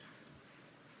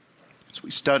As we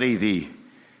study the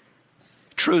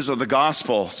truths of the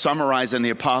gospel summarized in the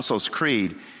Apostles'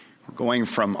 Creed, we're going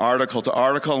from article to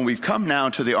article, and we've come now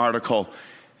to the article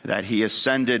that he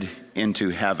ascended into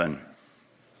heaven.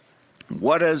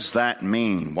 What does that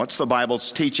mean? What's the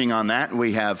Bible's teaching on that?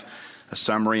 We have a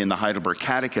summary in the Heidelberg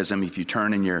Catechism. If you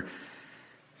turn in your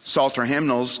Psalter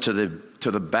hymnals to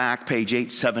the back, page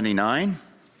 879,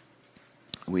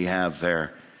 we have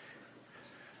there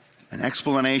an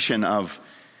explanation of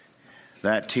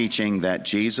that teaching that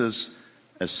Jesus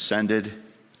ascended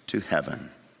to heaven.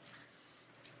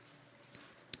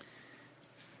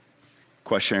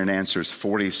 Question and answers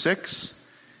 46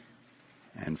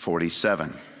 and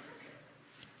 47.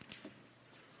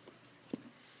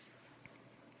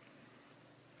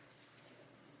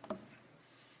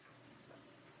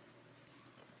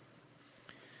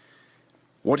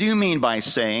 What do you mean by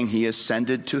saying he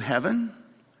ascended to heaven?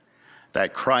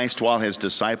 That Christ, while his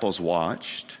disciples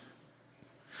watched,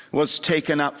 was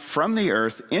taken up from the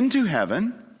earth into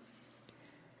heaven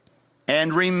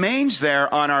and remains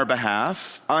there on our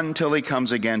behalf until he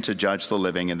comes again to judge the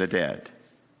living and the dead.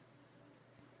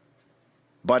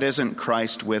 But isn't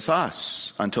Christ with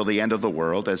us until the end of the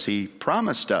world, as he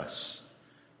promised us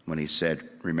when he said,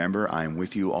 "Remember, I am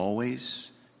with you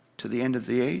always to the end of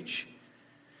the age"?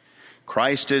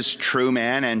 Christ is true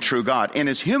man and true God. In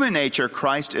his human nature,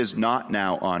 Christ is not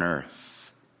now on earth.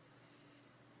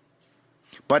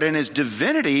 But in his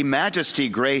divinity, majesty,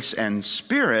 grace, and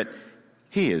spirit,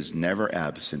 he is never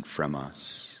absent from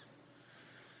us.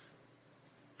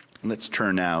 Let's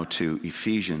turn now to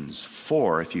Ephesians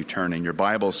 4. If you turn in your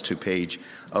Bibles to page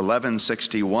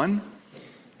 1161,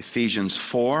 Ephesians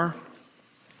 4.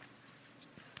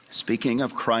 Speaking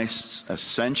of Christ's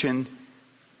ascension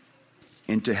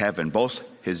into heaven, both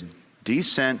his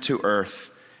descent to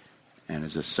earth and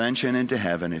his ascension into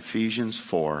heaven, Ephesians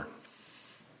 4.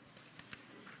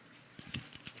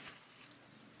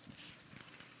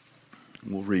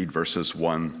 We'll read verses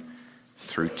 1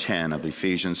 through 10 of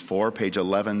Ephesians 4, page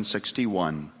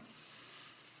 1161.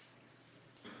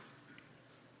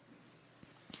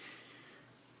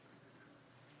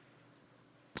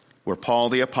 Where Paul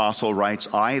the apostle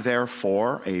writes, "I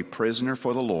therefore, a prisoner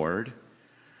for the Lord,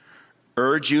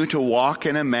 urge you to walk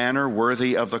in a manner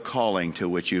worthy of the calling to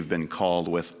which you've been called,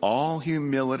 with all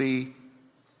humility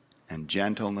and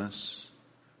gentleness,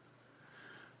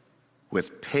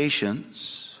 with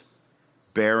patience,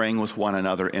 bearing with one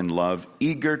another in love,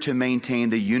 eager to maintain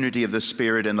the unity of the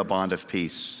Spirit in the bond of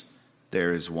peace.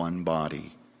 There is one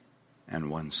body and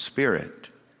one Spirit,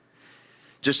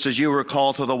 just as you were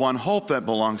called to the one hope that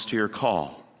belongs to your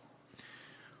call.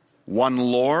 One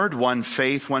Lord, one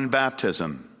faith, one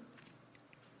baptism.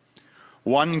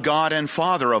 One God and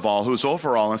Father of all, who's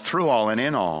over all and through all and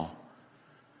in all.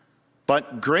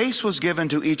 But grace was given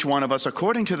to each one of us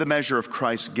according to the measure of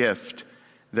Christ's gift.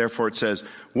 Therefore it says,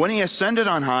 when he ascended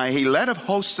on high, he led a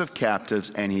host of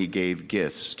captives and he gave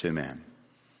gifts to men."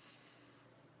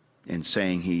 In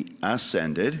saying he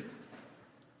ascended,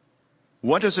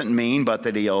 what does it mean but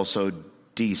that he also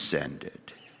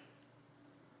descended?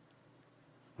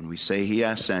 When we say he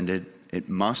ascended, it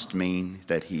must mean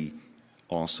that he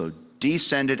also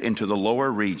descended into the lower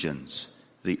regions,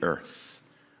 the earth,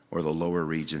 or the lower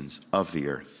regions of the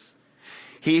earth.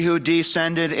 He who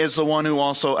descended is the one who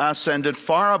also ascended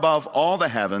far above all the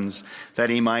heavens, that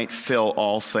he might fill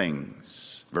all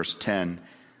things. Verse 10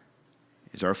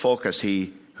 is our focus.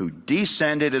 He who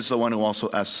descended is the one who also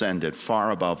ascended far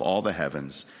above all the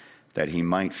heavens, that he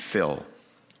might fill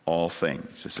all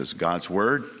things. This is God's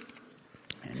word,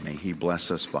 and may he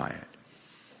bless us by it.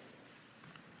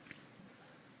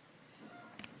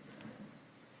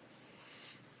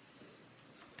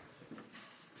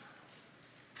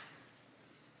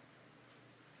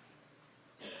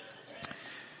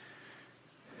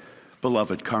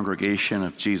 Beloved congregation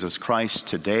of Jesus Christ,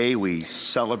 today we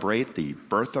celebrate the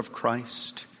birth of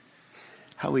Christ,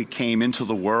 how he came into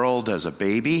the world as a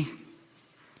baby. He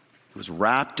was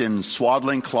wrapped in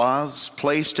swaddling cloths,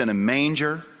 placed in a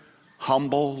manger,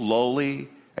 humble, lowly,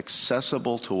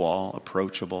 accessible to all,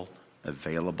 approachable,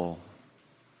 available.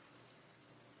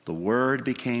 The Word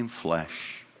became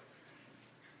flesh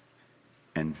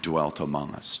and dwelt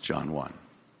among us, John 1.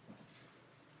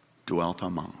 Dwelt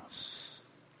among us.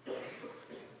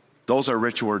 Those are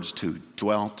rich words too,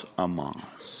 dwelt among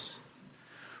us.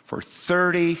 For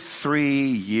 33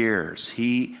 years,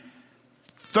 he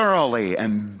thoroughly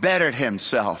embedded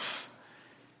himself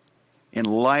in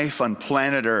life on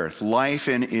planet Earth, life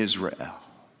in Israel.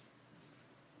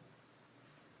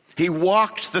 He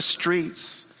walked the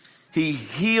streets. He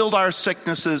healed our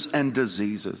sicknesses and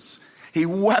diseases. He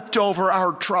wept over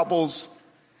our troubles.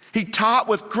 He taught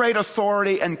with great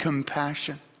authority and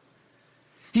compassion.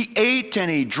 He ate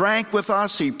and he drank with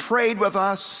us. He prayed with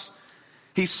us.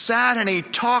 He sat and he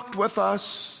talked with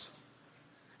us.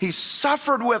 He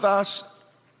suffered with us.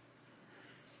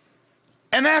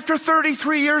 And after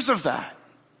 33 years of that,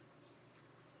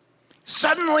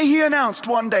 suddenly he announced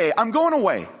one day, I'm going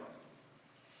away.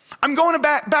 I'm going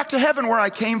back to heaven where I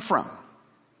came from.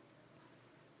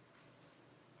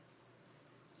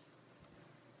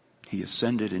 He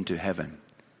ascended into heaven.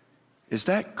 Is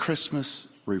that Christmas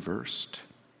reversed?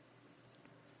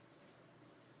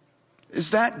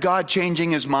 Is that God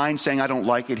changing his mind, saying, I don't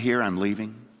like it here, I'm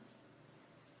leaving?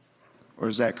 Or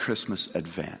is that Christmas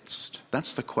advanced?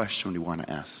 That's the question we want to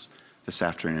ask this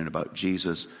afternoon about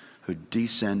Jesus who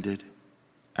descended,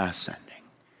 ascending.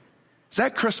 Is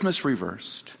that Christmas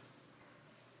reversed?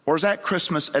 Or is that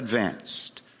Christmas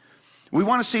advanced? We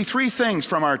want to see three things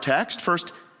from our text.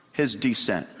 First, his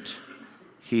descent.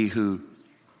 He who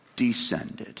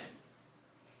descended.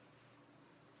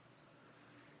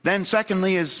 Then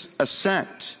secondly, his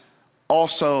ascent.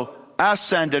 Also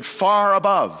ascended far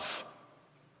above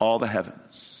all the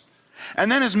heavens.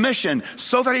 And then his mission,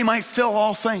 so that he might fill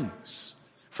all things.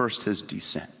 First, his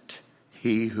descent.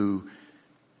 He who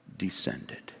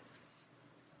descended.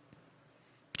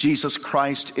 Jesus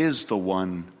Christ is the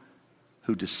one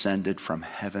who descended from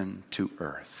heaven to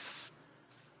earth.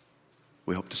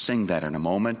 We hope to sing that in a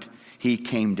moment. He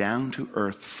came down to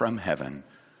earth from heaven,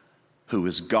 who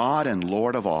is God and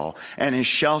Lord of all, and his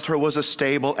shelter was a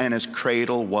stable and his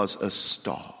cradle was a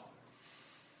stall.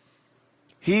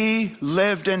 He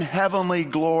lived in heavenly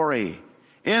glory.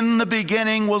 In the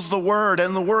beginning was the Word,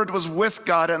 and the Word was with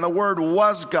God, and the Word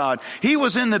was God. He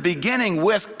was in the beginning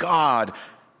with God,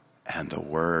 and the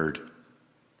Word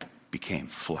became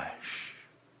flesh,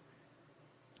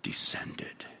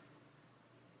 descended,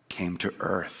 came to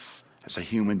earth as a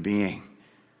human being.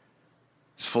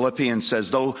 As Philippians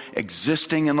says, though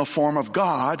existing in the form of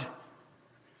God,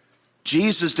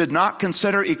 Jesus did not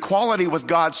consider equality with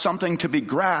God something to be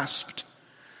grasped,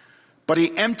 but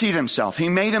he emptied himself. He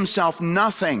made himself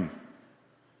nothing.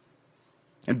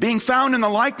 And being found in the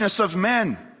likeness of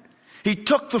men, he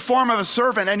took the form of a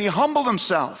servant and he humbled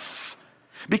himself,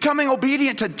 becoming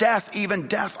obedient to death, even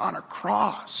death on a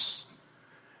cross.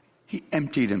 He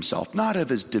emptied himself, not of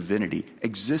his divinity.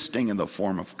 Existing in the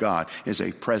form of God is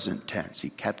a present tense.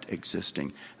 He kept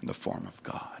existing in the form of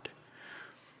God.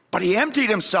 But he emptied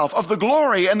himself of the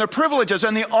glory and the privileges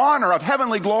and the honor of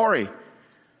heavenly glory,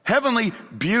 heavenly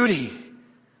beauty.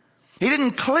 He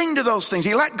didn't cling to those things.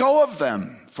 He let go of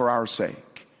them for our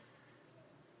sake.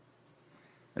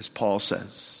 As Paul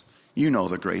says, you know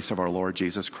the grace of our Lord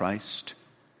Jesus Christ.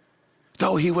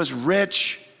 Though he was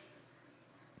rich,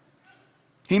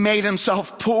 he made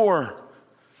himself poor,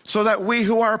 so that we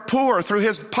who are poor, through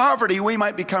his poverty, we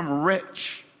might become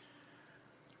rich.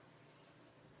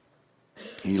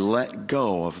 He let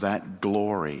go of that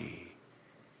glory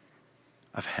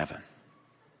of heaven,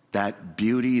 that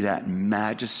beauty, that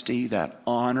majesty, that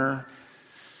honor.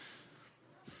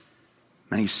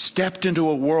 And he stepped into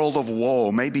a world of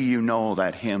woe. Maybe you know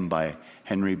that hymn by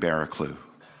Henry Barraclough.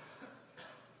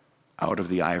 Out of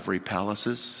the ivory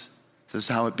palaces. This is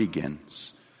how it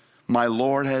begins. My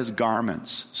Lord has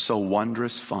garments so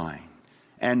wondrous fine,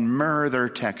 and myrrh their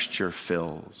texture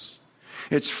fills.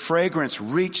 Its fragrance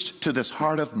reached to this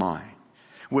heart of mine.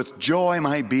 With joy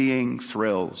my being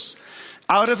thrills.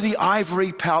 Out of the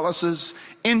ivory palaces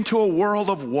into a world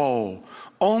of woe,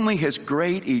 only his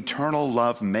great eternal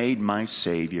love made my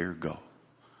Savior go.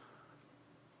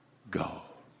 Go.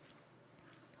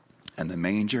 And the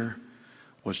manger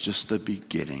was just the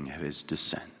beginning of his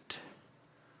descent.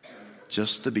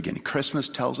 Just the beginning. Christmas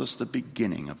tells us the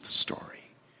beginning of the story.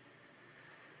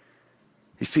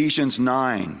 Ephesians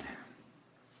 9.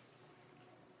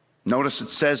 Notice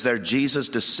it says there, Jesus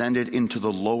descended into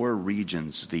the lower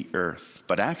regions, the earth.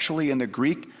 But actually in the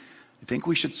Greek, I think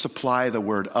we should supply the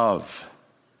word of.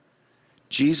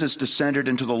 Jesus descended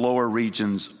into the lower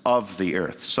regions of the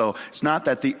earth. So it's not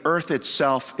that the earth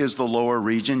itself is the lower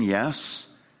region, yes.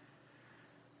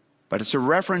 But it's a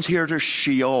reference here to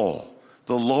Sheol,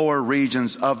 the lower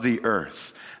regions of the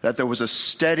earth. That there was a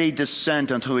steady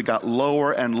descent until we got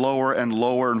lower and lower and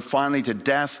lower, and finally to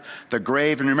death, the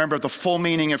grave. And remember the full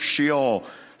meaning of Sheol,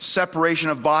 separation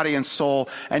of body and soul.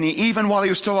 And he, even while he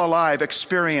was still alive,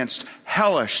 experienced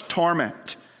hellish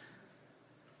torment.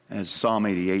 As Psalm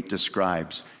 88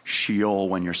 describes, Sheol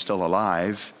when you're still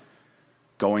alive,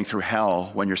 going through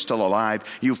hell when you're still alive.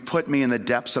 You've put me in the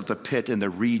depths of the pit, in the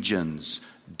regions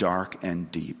dark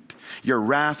and deep. Your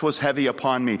wrath was heavy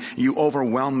upon me. You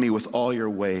overwhelmed me with all your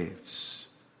waves.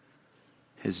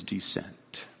 His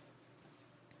descent.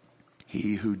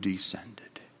 he who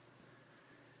descended.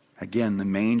 Again, the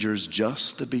manger's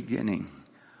just the beginning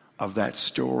of that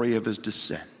story of his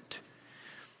descent.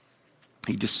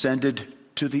 He descended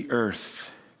to the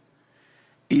earth,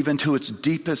 even to its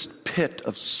deepest pit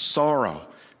of sorrow,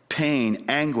 pain,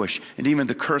 anguish, and even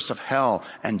the curse of hell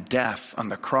and death on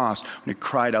the cross, when he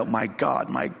cried out, my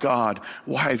God,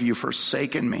 why have you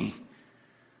forsaken me?"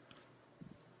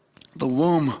 The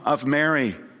womb of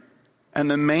Mary and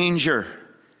the manger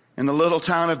in the little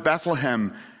town of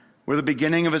Bethlehem were the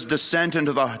beginning of his descent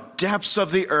into the depths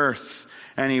of the earth,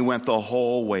 and he went the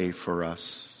whole way for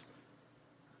us.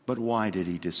 But why did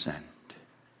he descend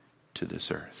to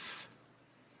this earth?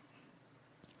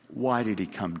 Why did he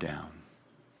come down?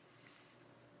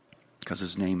 Because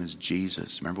his name is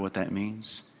Jesus. Remember what that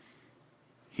means?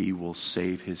 He will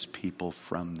save his people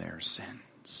from their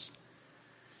sins.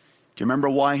 Do you remember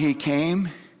why he came?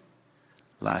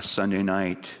 Last Sunday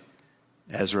night,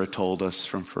 Ezra told us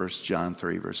from 1 John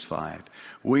 3, verse 5.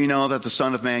 We know that the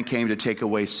Son of Man came to take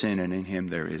away sin, and in him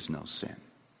there is no sin.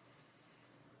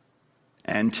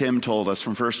 And Tim told us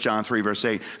from 1 John 3, verse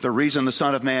 8, the reason the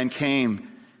Son of Man came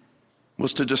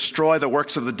was to destroy the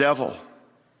works of the devil.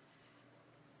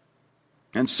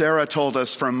 And Sarah told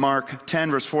us from Mark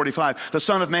 10, verse 45, the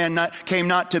Son of Man came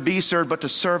not to be served, but to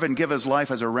serve and give his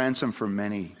life as a ransom for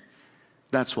many.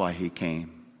 That's why he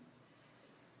came.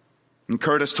 And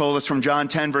Curtis told us from John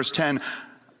 10, verse 10,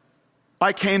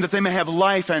 I came that they may have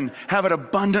life and have it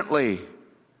abundantly.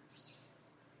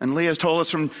 And Leah told us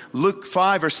from Luke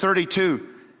 5, verse 32,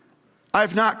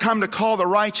 I've not come to call the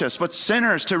righteous, but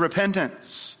sinners to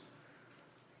repentance.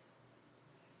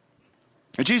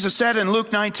 And Jesus said in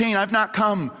Luke 19, I've not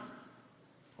come,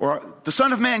 or the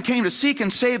Son of Man came to seek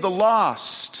and save the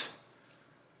lost.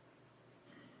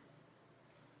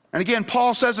 And again,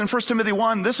 Paul says in 1 Timothy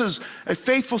 1, this is a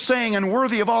faithful saying and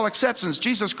worthy of all acceptance.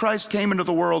 Jesus Christ came into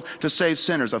the world to save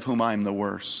sinners, of whom I am the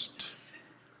worst.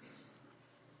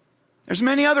 There's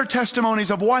many other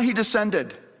testimonies of why he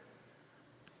descended.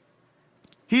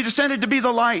 He descended to be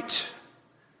the light,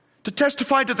 to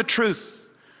testify to the truth,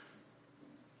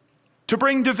 to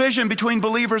bring division between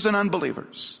believers and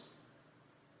unbelievers,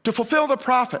 to fulfill the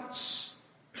prophets,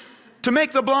 to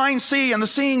make the blind see and the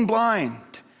seeing blind.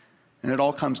 And it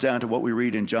all comes down to what we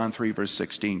read in John 3, verse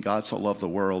 16. God so loved the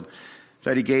world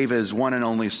that he gave his one and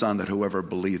only Son, that whoever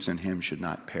believes in him should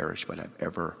not perish but have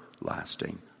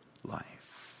everlasting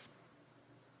life.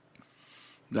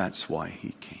 That's why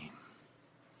he came.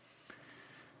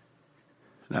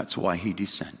 That's why he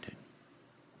descended.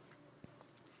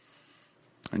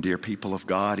 And dear people of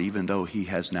God, even though he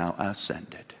has now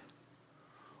ascended,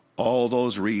 all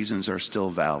those reasons are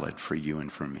still valid for you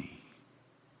and for me.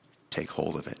 Take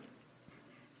hold of it.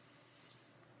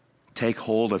 Take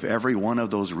hold of every one of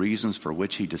those reasons for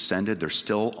which he descended. They're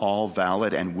still all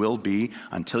valid and will be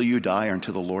until you die or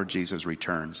until the Lord Jesus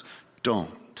returns.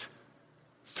 Don't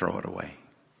throw it away.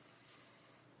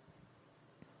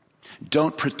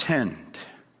 Don't pretend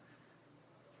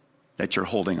that you're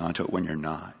holding on to it when you're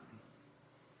not.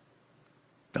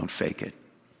 Don't fake it.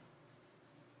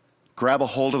 Grab a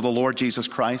hold of the Lord Jesus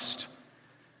Christ,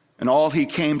 and all he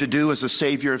came to do as a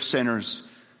Savior of sinners.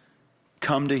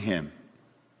 Come to him,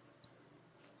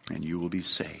 and you will be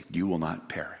saved. You will not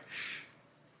perish.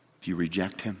 If you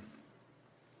reject him,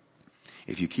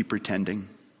 if you keep pretending,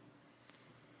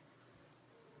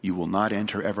 you will not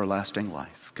enter everlasting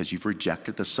life, because you've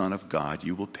rejected the Son of God.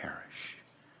 You will perish.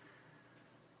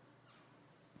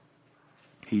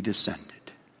 He descended.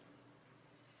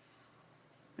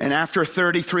 And after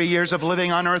 33 years of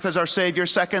living on earth as our Savior,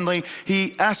 secondly,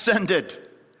 he ascended.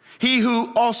 He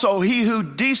who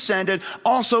descended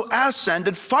also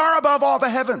ascended far above all the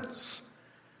heavens.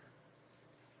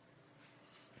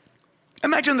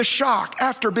 Imagine the shock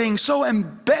after being so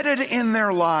embedded in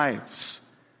their lives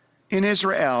in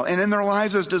Israel and in their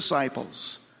lives as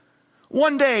disciples.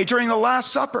 One day during the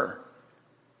Last Supper,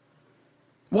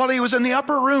 while he was in the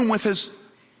upper room with his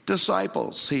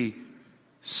disciples, he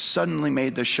suddenly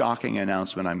made the shocking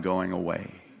announcement, I'm going away.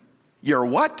 You're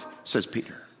what? Says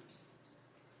Peter.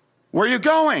 Where are you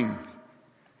going?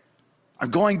 I'm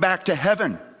going back to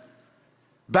heaven,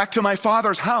 back to my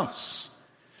Father's house,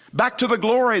 back to the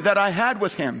glory that I had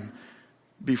with him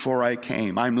before I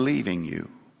came. I'm leaving you.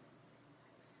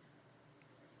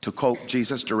 To quote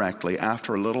Jesus directly,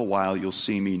 after a little while you'll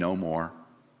see me no more.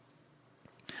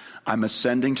 I'm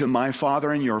ascending to my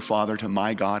Father and your Father, to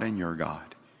my God and your God.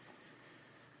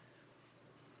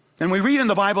 And we read in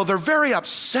the Bible, they're very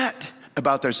upset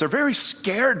about this. They're very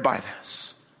scared by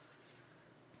this.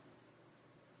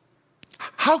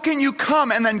 How can you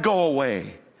come and then go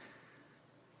away?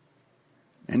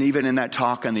 And even in that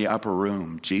talk in the upper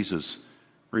room, Jesus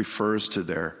refers to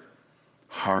their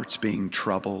hearts being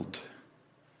troubled,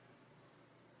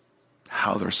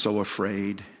 how they're so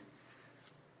afraid,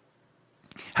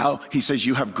 how he says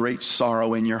you have great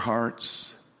sorrow in your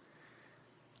hearts.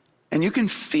 And you can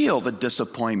feel the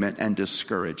disappointment and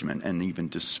discouragement and even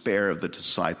despair of the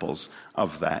disciples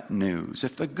of that news.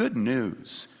 If the good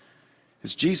news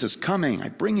is Jesus coming, I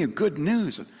bring you good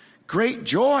news, great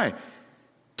joy.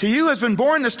 To you has been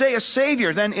born this day a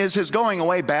Savior, then is his going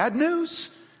away bad news?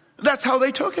 That's how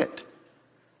they took it.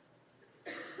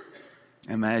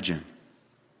 Imagine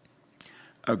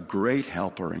a great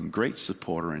helper and great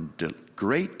supporter and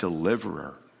great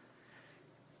deliverer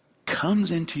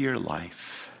comes into your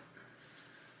life.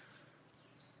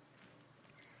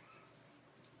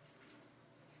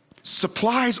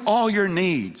 Supplies all your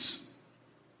needs,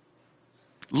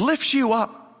 lifts you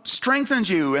up, strengthens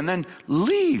you, and then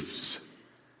leaves.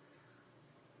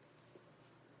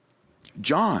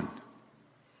 John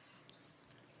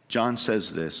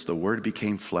says this, the Word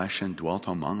became flesh and dwelt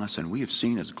among us, and we have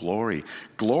seen his glory.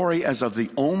 Glory as of the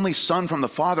only Son from the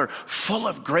Father, full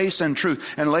of grace and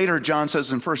truth. And later John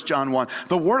says in 1 John 1,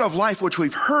 the word of life which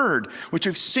we've heard, which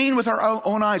we've seen with our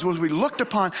own eyes, which we looked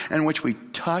upon, and which we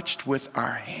touched with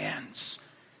our hands.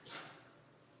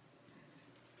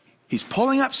 He's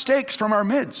pulling up stakes from our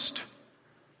midst.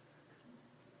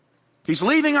 He's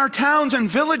leaving our towns and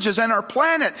villages and our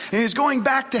planet, and he's going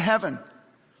back to heaven.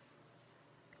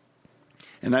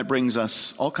 And that brings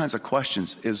us all kinds of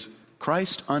questions. Is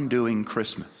Christ undoing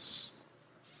Christmas?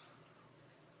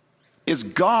 Is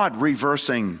God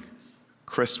reversing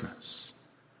Christmas?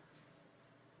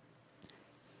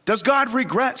 Does God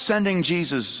regret sending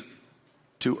Jesus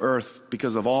to earth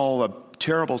because of all the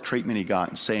terrible treatment he got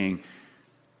and saying,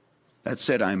 that's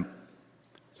it, I'm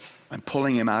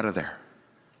pulling him out of there.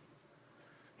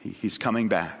 He's coming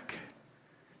back.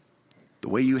 The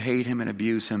way you hate him and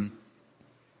abuse him,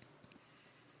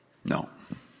 no.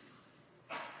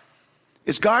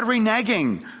 Is God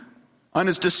reneging on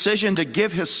his decision to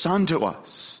give his Son to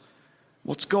us?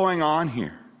 What's going on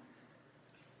here?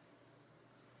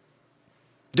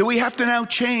 Do we have to now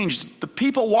change? The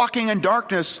people walking in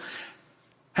darkness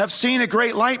have seen a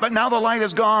great light, but now the light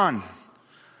is gone.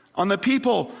 On the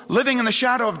people living in the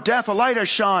shadow of death, a light has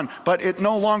shone, but it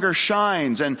no longer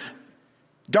shines. And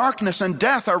darkness and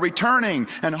death are returning,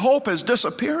 and hope is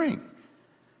disappearing.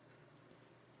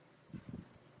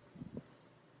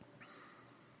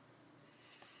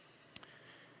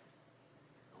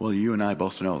 Well, you and I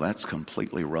both know that's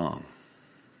completely wrong.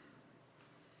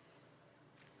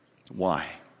 Why?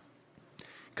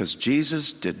 Because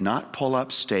Jesus did not pull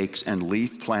up stakes and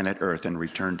leave planet Earth and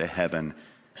return to heaven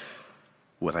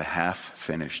with a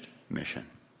half-finished mission.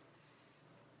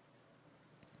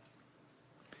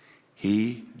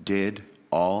 He did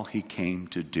all he came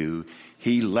to do.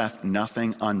 He left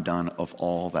nothing undone of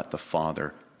all that the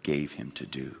Father gave him to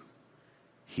do.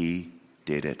 He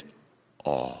did it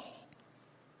all.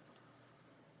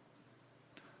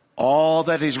 All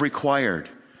that is required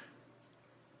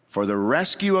for the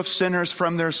rescue of sinners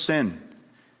from their sin,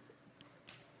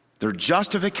 their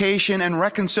justification and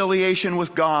reconciliation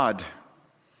with God,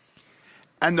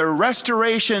 and their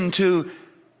restoration to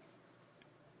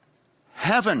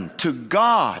heaven, to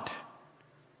God.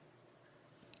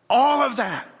 All of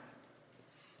that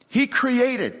he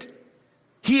created,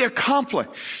 he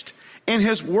accomplished in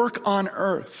his work on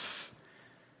earth.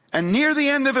 And near the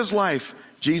end of his life,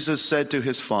 Jesus said to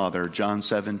his Father, John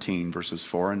 17, verses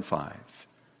 4 and 5,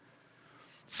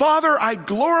 Father, I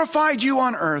glorified you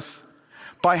on earth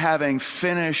by having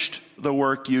finished the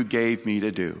work you gave me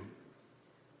to do.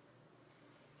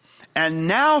 And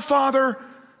now, Father,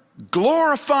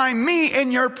 glorify me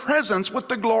in your presence with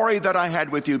the glory that I had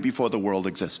with you before the world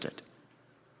existed.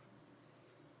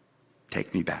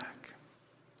 Take me back.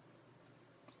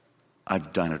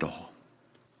 I've done it all.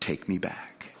 Take me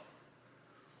back.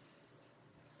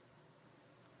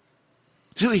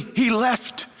 So he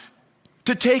left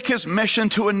to take his mission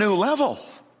to a new level.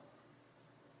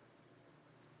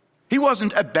 He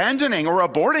wasn't abandoning or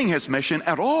aborting his mission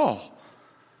at all.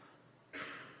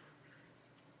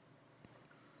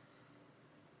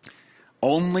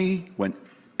 Only when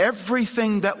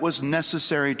everything that was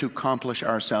necessary to accomplish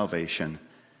our salvation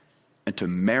and to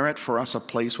merit for us a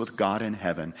place with God in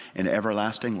heaven in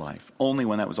everlasting life, only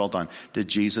when that was all done did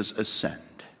Jesus ascend.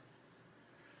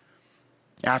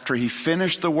 After he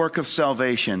finished the work of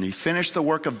salvation, he finished the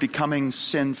work of becoming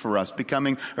sin for us,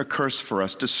 becoming a curse for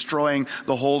us, destroying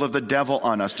the hold of the devil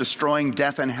on us, destroying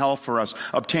death and hell for us,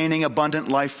 obtaining abundant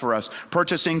life for us,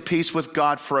 purchasing peace with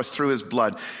God for us through his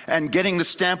blood, and getting the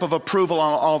stamp of approval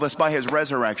on all this by his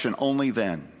resurrection. Only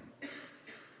then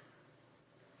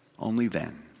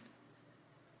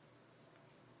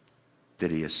did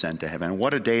he ascend to heaven. And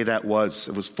what a day that was.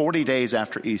 It was 40 days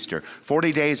after Easter,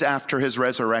 40 days after his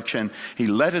resurrection. He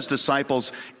led his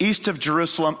disciples east of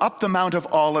Jerusalem, up the Mount of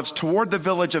Olives, toward the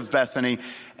village of Bethany,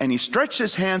 and he stretched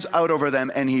his hands out over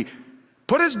them, and he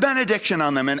put his benediction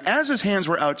on them. And as his hands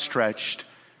were outstretched,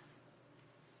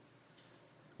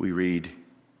 we read,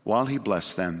 while he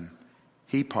blessed them,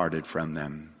 he parted from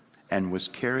them and was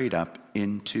carried up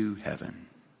into heaven.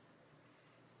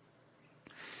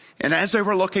 And as they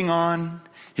were looking on,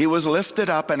 he was lifted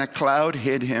up, and a cloud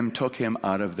hid him, took him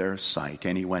out of their sight.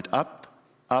 And he went up,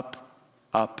 up,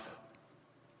 up,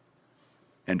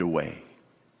 and away.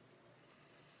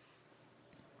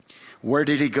 Where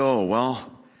did he go?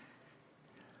 Well,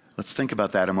 let's think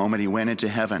about that a moment. He went into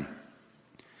heaven.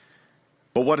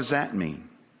 But what does that mean?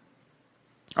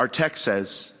 Our text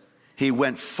says he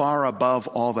went far above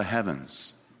all the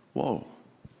heavens. Whoa.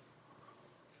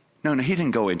 No, he didn't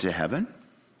go into heaven.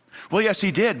 Well, yes,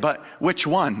 he did, but which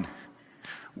one?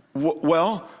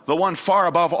 Well, the one far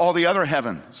above all the other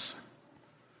heavens.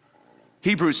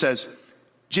 Hebrews says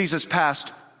Jesus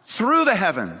passed through the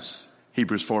heavens,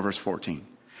 Hebrews 4, verse 14.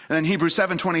 And then Hebrews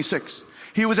 7:26,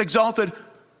 he was exalted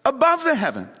above the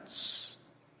heavens.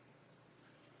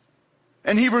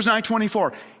 And Hebrews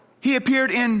 9:24, he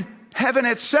appeared in heaven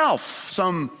itself,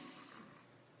 some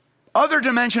other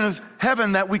dimension of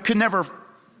heaven that we could never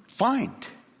find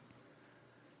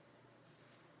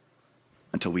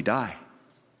until we die.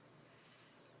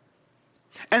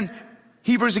 And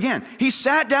Hebrews again, he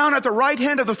sat down at the right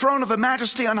hand of the throne of the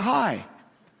majesty on high.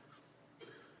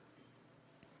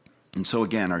 And so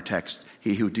again, our text,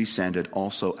 he who descended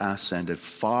also ascended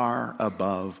far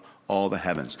above all the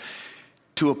heavens,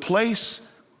 to a place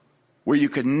where you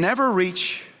could never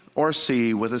reach or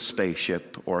see with a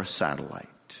spaceship or a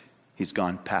satellite. He's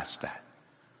gone past that.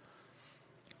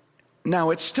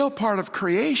 Now, it's still part of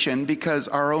creation because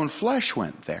our own flesh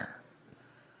went there.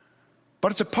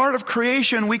 But it's a part of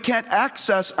creation we can't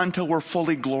access until we're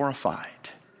fully glorified,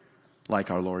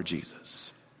 like our Lord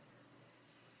Jesus.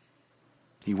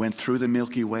 He went through the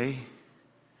Milky Way,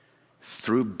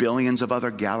 through billions of other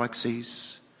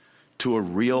galaxies, to a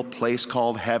real place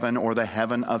called heaven, or the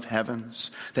heaven of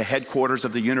heavens, the headquarters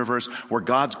of the universe where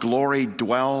God's glory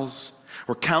dwells,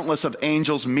 where countless of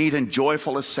angels meet in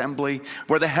joyful assembly,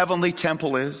 where the heavenly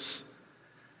temple is.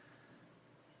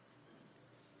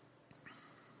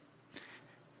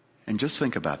 And just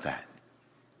think about that.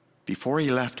 Before he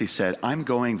left, he said, I'm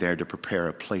going there to prepare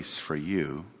a place for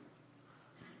you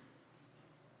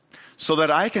so that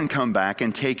I can come back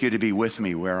and take you to be with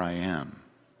me where I am.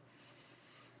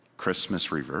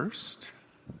 Christmas reversed?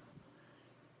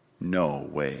 No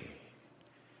way.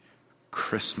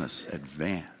 Christmas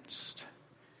advanced.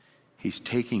 He's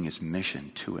taking his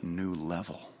mission to a new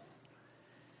level.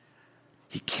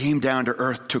 He came down to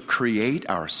earth to create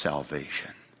our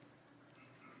salvation,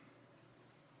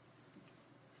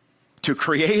 to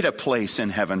create a place in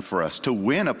heaven for us, to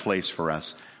win a place for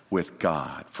us with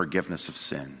God, forgiveness of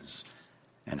sins,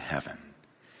 and heaven.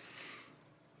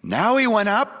 Now he went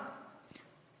up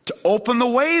to open the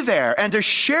way there and to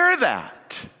share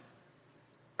that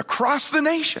across the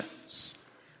nations.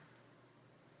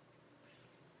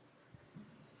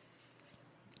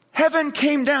 Heaven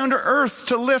came down to earth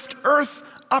to lift earth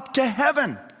up to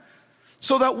heaven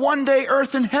so that one day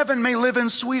earth and heaven may live in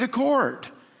sweet accord.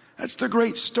 That's the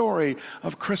great story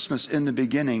of Christmas. In the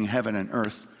beginning, heaven and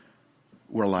earth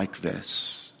were like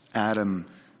this. Adam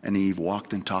and Eve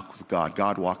walked and talked with God.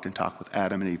 God walked and talked with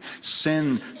Adam and Eve.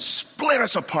 Sin split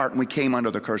us apart and we came under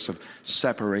the curse of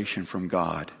separation from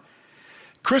God.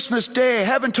 Christmas Day,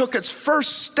 heaven took its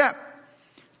first step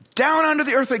down onto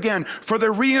the earth again for the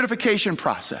reunification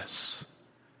process.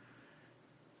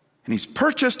 And he's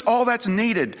purchased all that's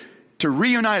needed to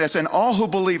reunite us, and all who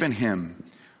believe in him.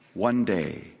 One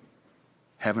day,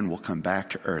 heaven will come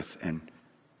back to earth and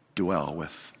dwell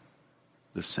with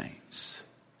the saints.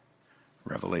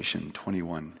 Revelation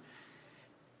 21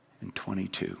 and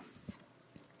 22.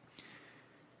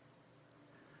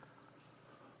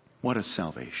 What a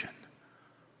salvation.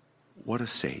 What a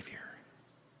Savior.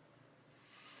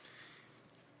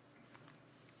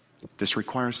 This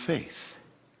requires faith,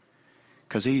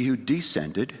 because he who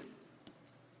descended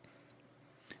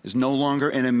is no longer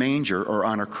in a manger or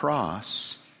on a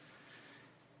cross.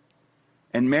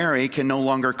 And Mary can no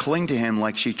longer cling to him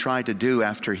like she tried to do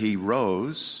after he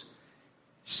rose.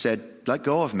 She said, let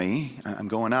go of me, I'm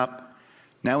going up.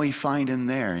 Now we find him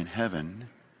there in heaven.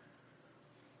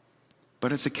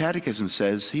 But as the Catechism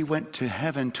says, he went to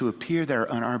heaven to appear there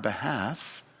on our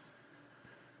behalf.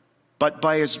 But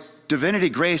by his divinity,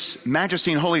 grace,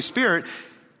 majesty, and Holy Spirit,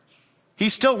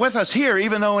 he's still with us here,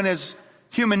 even though in his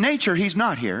human nature he's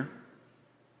not here.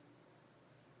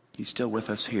 He's still with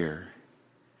us here.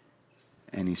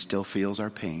 And he still feels our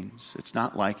pains. It's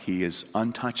not like he is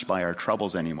untouched by our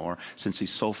troubles anymore, since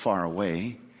he's so far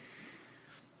away.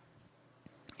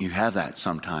 You have that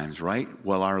sometimes, right?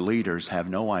 Well, our leaders have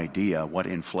no idea what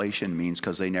inflation means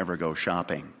because they never go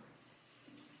shopping.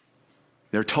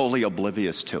 They're totally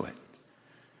oblivious to it.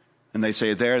 And they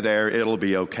say, there, it'll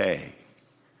be okay.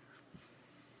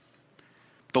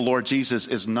 The Lord Jesus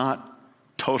is not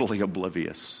totally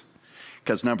oblivious.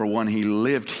 Because number one, he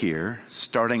lived here,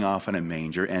 starting off in a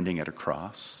manger, ending at a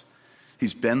cross.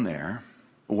 He's been there.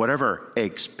 Whatever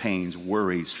aches, pains,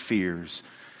 worries, fears,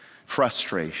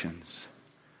 frustrations,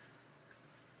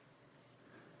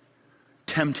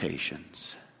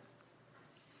 temptations.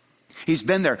 He's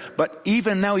been there. But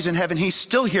even now he's in heaven, he's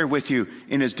still here with you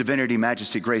in his divinity,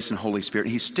 majesty, grace, and Holy Spirit.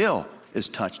 He still is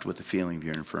touched with the feeling of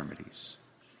your infirmities.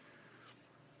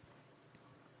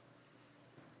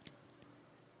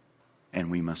 And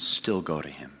we must still go to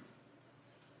him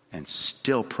and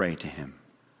still pray to him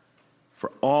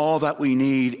for all that we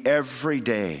need every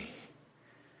day,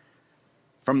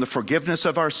 from the forgiveness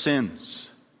of our sins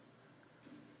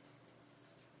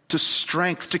to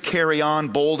strength to carry on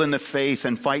bold in the faith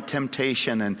and fight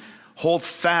temptation and hold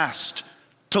fast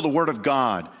to the Word of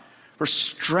God, for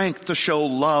strength to show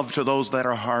love to those that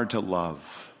are hard to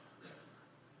love,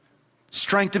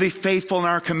 strength to be faithful in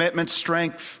our commitment,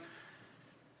 strength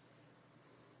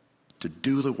to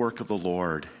do the work of the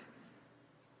Lord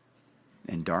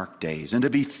in dark days, and to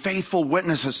be faithful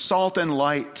witnesses, salt and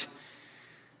light.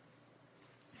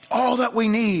 All that we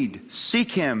need,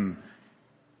 seek him.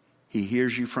 He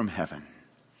hears you from heaven.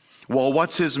 Well,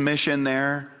 what's his mission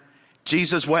there?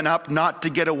 Jesus went up not to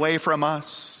get away from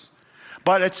us,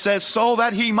 but it says so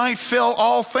that he might fill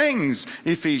all things.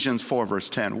 Ephesians 4 verse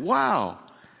 10. Wow.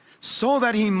 So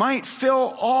that he might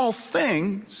fill all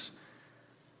things.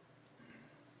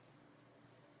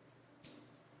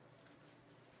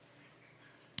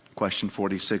 Question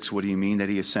 46, what do you mean that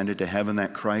he ascended to heaven,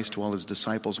 that Christ, while his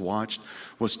disciples watched,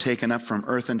 was taken up from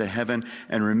earth into heaven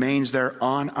and remains there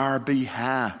on our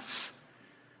behalf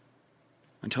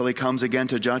until he comes again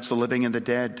to judge the living and the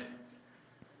dead?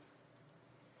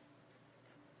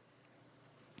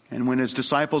 And when his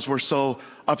disciples were so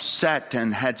upset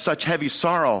and had such heavy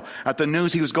sorrow at the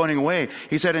news he was going away,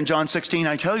 he said in John 16,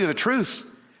 I tell you the truth.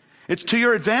 It's to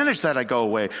your advantage that I go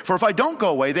away. For if I don't go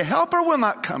away, the Helper will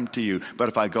not come to you. But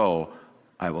if I go,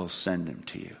 I will send him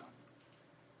to you.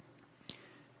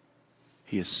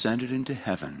 He ascended into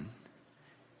heaven,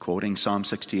 quoting Psalm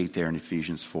 68 there in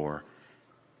Ephesians 4,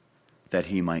 that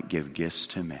he might give gifts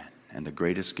to men. And the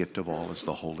greatest gift of all is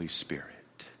the Holy Spirit.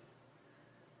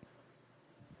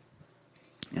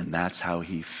 And that's how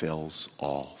he fills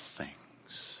all things.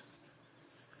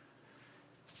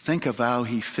 Think of how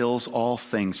he fills all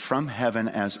things from heaven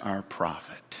as our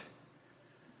prophet.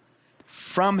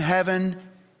 From heaven,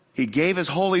 he gave his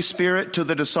Holy Spirit to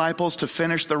the disciples to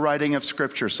finish the writing of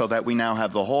Scripture so that we now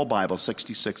have the whole Bible,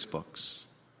 66 books.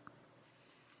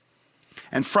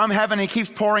 And from heaven, he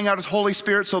keeps pouring out his Holy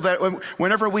Spirit so that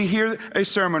whenever we hear a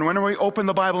sermon, whenever we open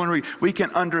the Bible and read, we can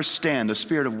understand the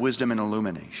spirit of wisdom and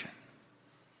illumination.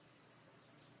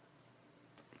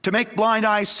 To make blind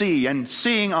eyes see and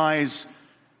seeing eyes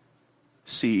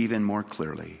see even more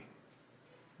clearly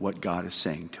what God is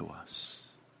saying to us.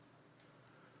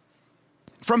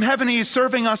 From heaven, he is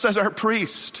serving us as our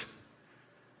priest.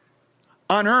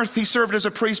 On earth, he served as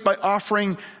a priest by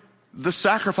offering the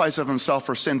sacrifice of himself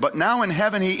for sin. But now in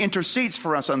heaven, he intercedes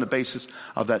for us on the basis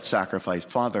of that sacrifice.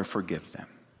 Father, forgive them.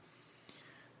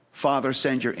 Father,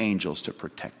 send your angels to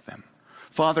protect them.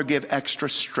 Father, give extra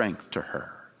strength to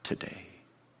her today.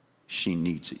 She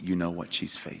needs it. You know what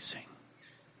she's facing.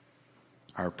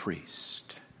 Our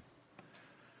priest.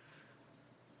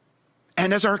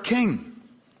 And as our king,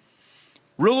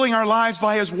 ruling our lives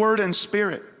by his word and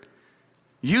spirit,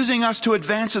 using us to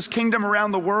advance his kingdom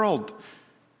around the world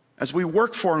as we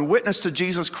work for and witness to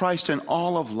Jesus Christ in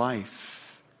all of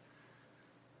life.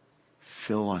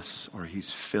 Fill us, or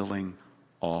he's filling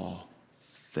all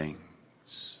things.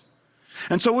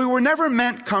 And so we were never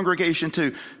meant, congregation,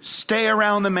 to stay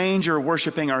around the manger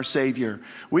worshiping our Savior.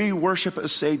 We worship a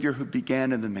Savior who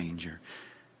began in the manger.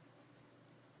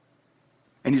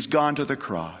 And he's gone to the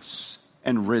cross.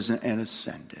 and risen and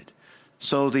ascended.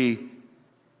 So the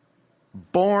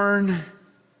born,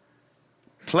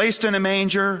 placed in a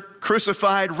manger,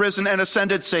 crucified, risen, and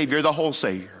ascended Savior, the whole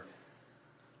Savior.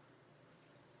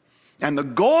 And the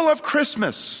goal of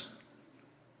Christmas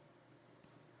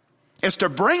is to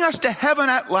bring us to heaven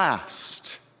at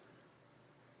last,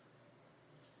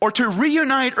 or to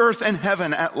reunite earth and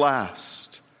heaven at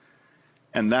last.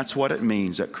 And that's what it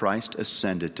means that Christ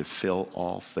ascended to fill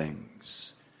all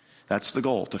things. That's the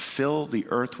goal, to fill the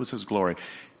earth with his glory.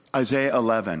 Isaiah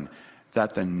 11,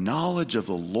 that the knowledge of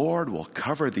the Lord will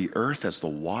cover the earth as the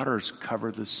waters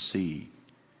cover the sea.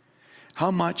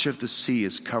 How much of the sea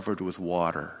is covered with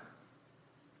water?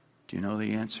 Do you know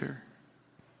the answer?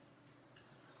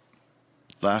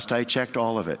 Last I checked,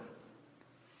 all of it.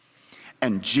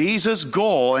 And Jesus'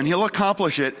 goal, and he'll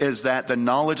accomplish it, is that the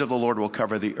knowledge of the Lord will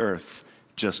cover the earth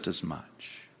just as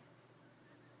much.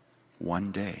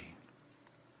 One day.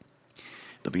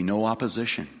 There'll be no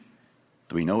opposition.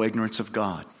 There'll be no ignorance of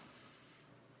God.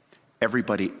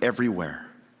 Everybody, everywhere,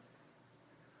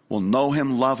 will know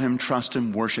him, love him, trust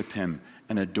him, worship him,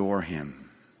 and adore him.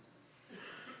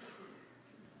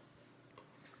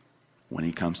 When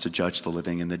he comes to judge the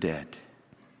living and the dead.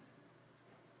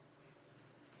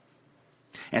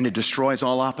 And it destroys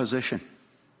all opposition.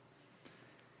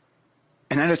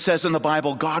 And then it says in the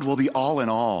Bible, God will be all in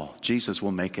all. Jesus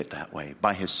will make it that way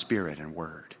by his Spirit and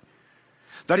word.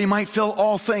 That he might fill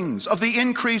all things, of the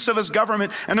increase of his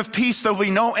government and of peace there will be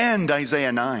no end,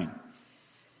 Isaiah 9.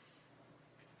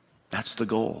 That's the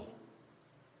goal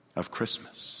of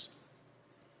Christmas.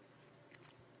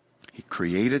 He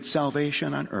created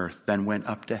salvation on earth, then went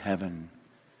up to heaven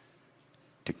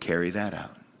to carry that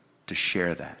out, to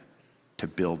share that, to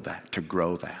build that, to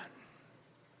grow that.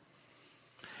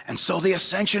 And so the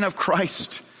ascension of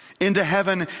Christ into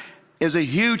heaven is a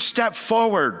huge step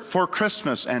forward for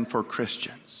Christmas and for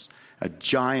Christians. A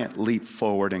giant leap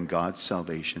forward in God's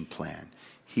salvation plan.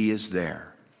 He is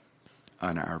there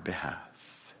on our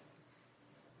behalf.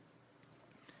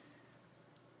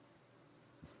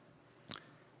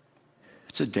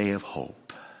 It's a day of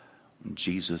hope when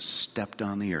Jesus stepped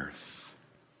on the earth.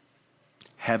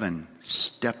 Heaven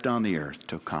stepped on the earth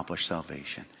to accomplish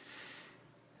salvation.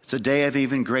 It's a day of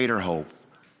even greater hope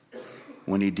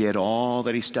when he did all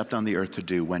that he stepped on the earth to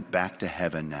do, went back to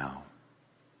heaven now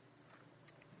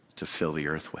to fill the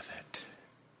earth with it.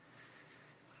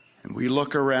 And we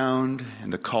look around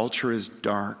and the culture is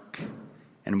dark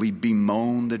and we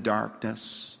bemoan the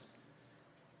darkness.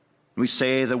 We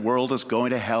say the world is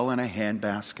going to hell in a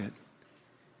handbasket.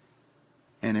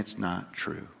 And it's not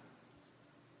true.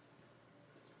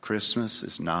 Christmas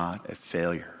is not a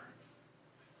failure.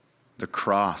 The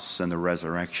cross and the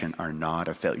resurrection are not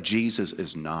a failure. Jesus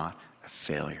is not a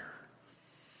failure.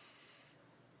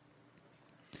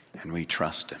 And we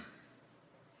trust him.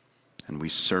 And we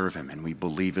serve him. And we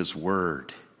believe his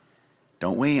word.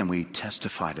 Don't we? And we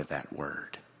testify to that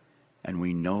word. And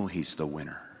we know he's the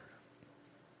winner.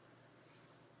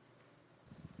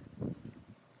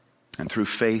 And through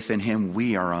faith in him,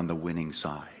 we are on the winning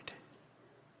side.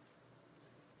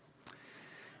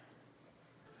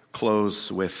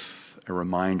 Close with a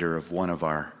reminder of one of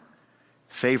our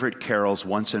favorite carols,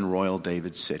 Once in Royal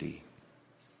David City.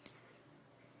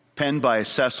 Penned by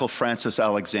Cecil Frances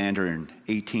Alexander in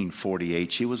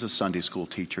 1848. She was a Sunday school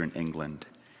teacher in England.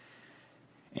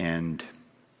 And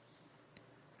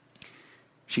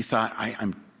she thought,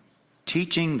 I'm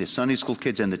teaching the Sunday school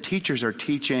kids, and the teachers are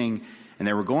teaching, and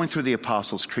they were going through the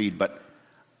Apostles' Creed, but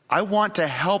I want to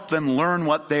help them learn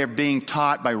what they're being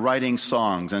taught by writing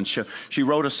songs. And she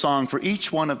wrote a song for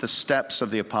each one of the steps of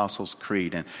the Apostles'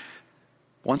 Creed. And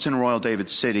Once in Royal David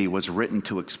City was written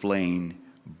to explain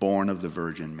Born of the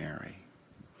Virgin Mary.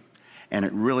 And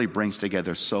it really brings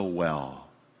together so well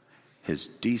his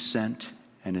descent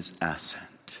and his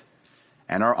ascent.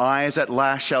 And our eyes at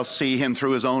last shall see him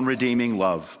through his own redeeming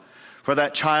love. For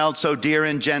that child so dear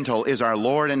and gentle is our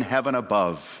Lord in heaven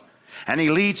above. And he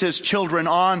leads his children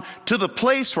on to the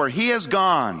place where he has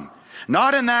gone.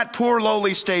 Not in that poor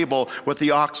lowly stable with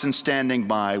the oxen standing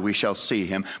by we shall see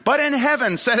him, but in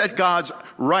heaven set at God's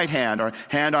right hand, or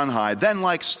hand on high. Then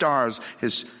like stars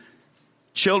his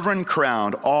children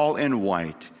crowned, all in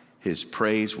white, his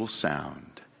praise will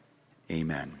sound.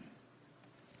 Amen.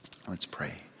 Let's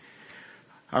pray.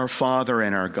 Our Father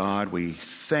and our God, we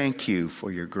thank you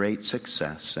for your great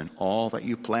success and all that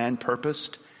you planned,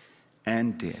 purposed,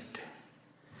 and did.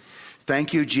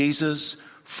 Thank you, Jesus,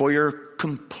 for your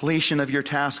completion of your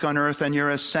task on earth and your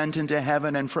ascent into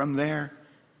heaven, and from there,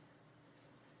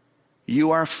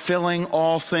 you are filling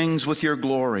all things with your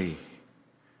glory.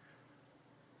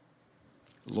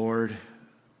 Lord,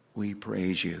 we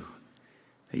praise you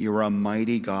that you are a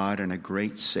mighty God and a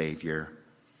great Savior.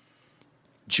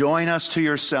 Join us to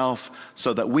yourself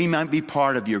so that we might be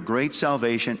part of your great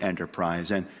salvation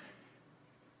enterprise, and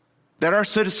that our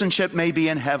citizenship may be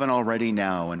in heaven already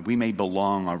now, and we may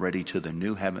belong already to the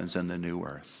new heavens and the new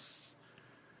earth.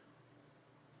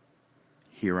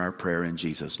 Hear our prayer in Jesus' name.